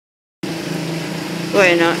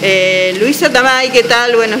Bueno, Luis Satamay, ¿qué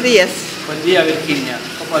tal? Buenos días. Buen día, Virginia.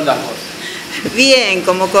 ¿Cómo andás vos? Bien,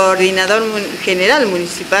 como coordinador general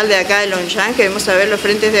municipal de acá de Longchamps, queremos saber los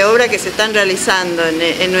frentes de obra que se están realizando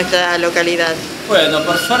en nuestra localidad. Bueno,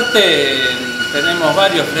 por suerte tenemos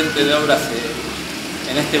varios frentes de obras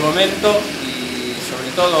en este momento y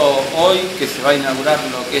sobre todo hoy que se va a inaugurar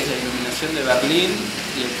lo que es la iluminación de Berlín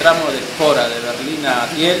y el tramo de Espora de Berlín a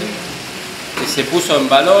Ariel, que se puso en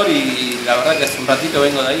valor y la verdad que hace un ratito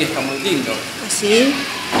vengo de ahí, está muy lindo. ¿Sí?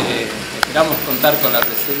 Esperamos contar con la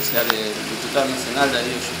presencia del diputado nacional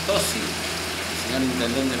Darío Yustosi, el señor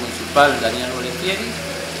intendente municipal Daniel Boletieri,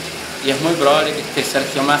 y es muy probable que esté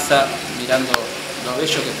Sergio Massa mirando lo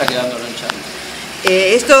bello que está quedando Longchamps.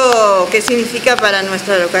 ¿Esto qué significa para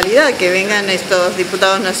nuestra localidad? Que vengan estos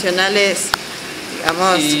diputados nacionales,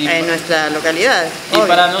 digamos, en nuestra localidad. Y obvio,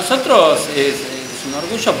 para nosotros es un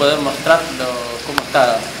orgullo poder mostrar cómo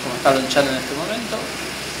está Longchamps en este momento,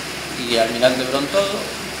 y Almirante Brón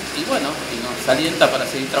todo. Y bueno, y nos alienta para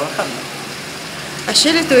seguir trabajando.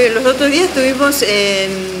 Los otros días estuvimos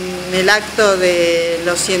en el acto de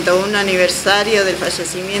los 101 aniversario del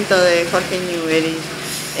fallecimiento de Jorge Newbery.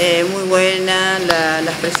 Muy buena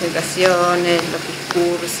las presentaciones, los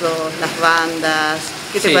discursos, las bandas.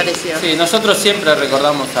 ¿Qué te pareció? Sí, nosotros siempre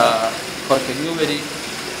recordamos a Jorge Newbery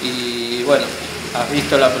y bueno, has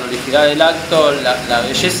visto la prolijidad del acto, la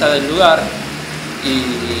belleza del lugar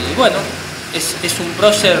y bueno, es un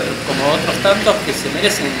prócer como otros tantos que se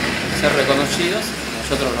merecen ser reconocidos.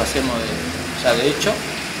 Nosotros lo hacemos ya de hecho,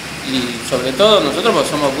 y sobre todo nosotros porque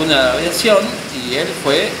somos cuna de aviación y él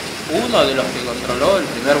fue uno de los que controló el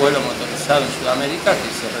primer vuelo motorizado en Sudamérica que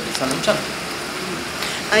se realizó en Longchamps.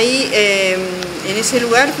 Ahí en ese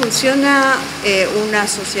lugar funciona una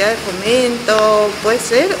sociedad de fomento, ¿puede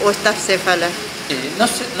ser? ¿O está acéfala?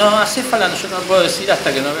 No, acéfala yo no puedo decir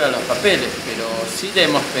hasta que no vea los papeles, pero sí le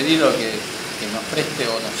hemos pedido que nos preste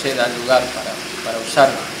o nos ceda el lugar para usar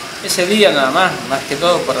ese día nada más que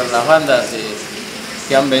todo por las bandas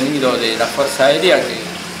que han venido de la Fuerza Aérea, que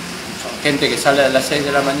son gente que sale a las 6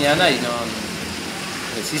 de la mañana y no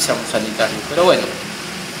precisa un sanitario. Pero bueno,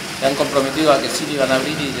 se han comprometido a que sí lo iban a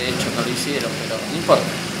abrir y de hecho no lo hicieron, pero no importa.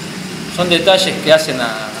 Son detalles que hacen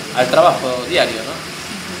al trabajo diario, ¿no?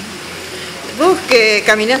 Vos que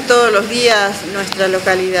caminás todos los días nuestra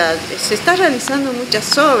localidad, se está realizando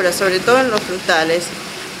muchas obras, sobre todo en los frutales.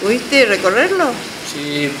 ¿Pudiste recorrerlo?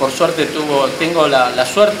 Sí, por suerte tengo la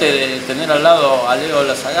suerte de tener al lado a Leo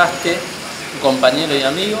Lazagaste, un compañero y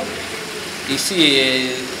amigo. Y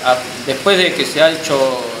sí, después de que se ha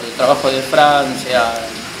hecho el trabajo de Francia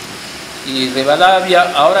y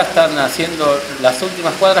Rivadavia, ahora están haciendo las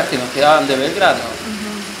últimas cuadras que nos quedaban de Belgrano,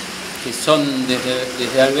 que son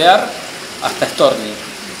desde Alvear hasta Storni,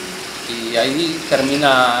 y ahí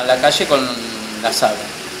termina la calle con la sala.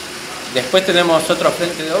 Después tenemos otro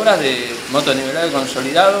frente de obras de motonivelado y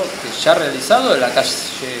consolidado que ya realizado en la calle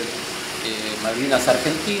Malvinas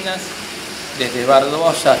Argentinas, desde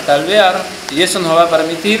Barbosa hasta Alvear, y eso nos va a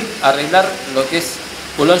permitir arreglar lo que es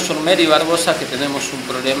Boulogne-sur-Mer y Barbosa, que tenemos un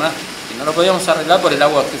problema que no lo podíamos arreglar por el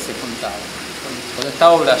agua que se juntaba. Con esta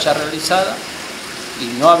obra ya realizada y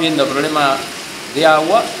no habiendo problema de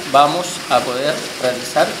agua, vamos a poder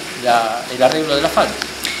realizar el arreglo del asfalto.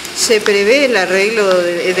 ¿Se prevé el arreglo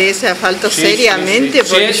de ese asfalto seriamente? Sí.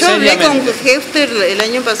 Porque yo hablé con Hefter el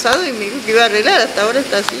año pasado y me dijo que iba a arreglar, hasta ahora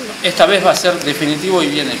está así. Esta vez va a ser definitivo y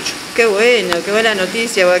bien hecho. Qué bueno, qué buena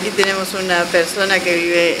noticia, porque aquí tenemos una persona que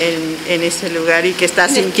vive en ese lugar y que está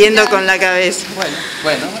sintiendo con la cabeza.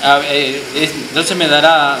 Bueno, entonces me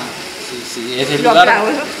dará... Si es el lugar,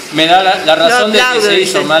 me da la razón de que se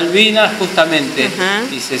hizo Malvinas justamente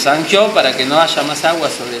y se zanjó para que no haya más agua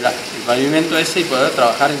sobre el pavimento ese y poder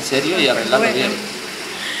trabajar en serio y arreglarlo bien.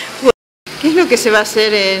 ¿Qué es lo que se va a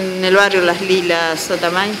hacer en el barrio Las Lilas,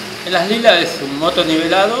 Satamay? En Las Lilas es un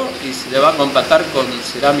motonivelado y se le va a compactar con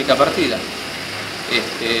cerámica partida.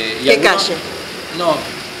 ¿Qué calle? No,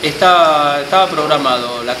 estaba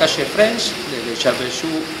programado la calle French, desde Chapeyú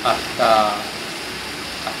hasta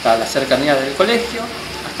la cercanía del colegio,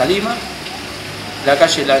 hasta Lima, la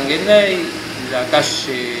calle Langueney, la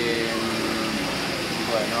calle,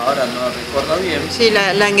 bueno, ahora no recuerdo bien. Sí,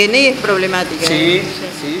 la Langueney es problemática. Sí,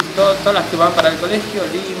 todas las que van para el colegio,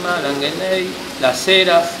 Lima, Langueney, Las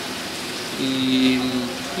Heras y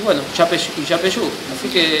bueno, Chapeyú. Así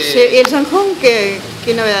que... Sí, ¿y el Zanjón qué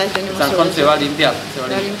novedades tenemos? El Zanjón se va a limpiar.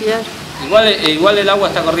 Igual el agua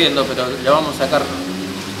está corriendo, pero le vamos a sacar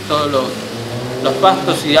todos los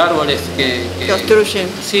pastos y árboles que obstruyen.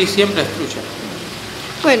 Sí, siempre obstruyen.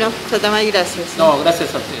 Bueno, Satamay, gracias. No,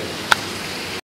 gracias a ustedes.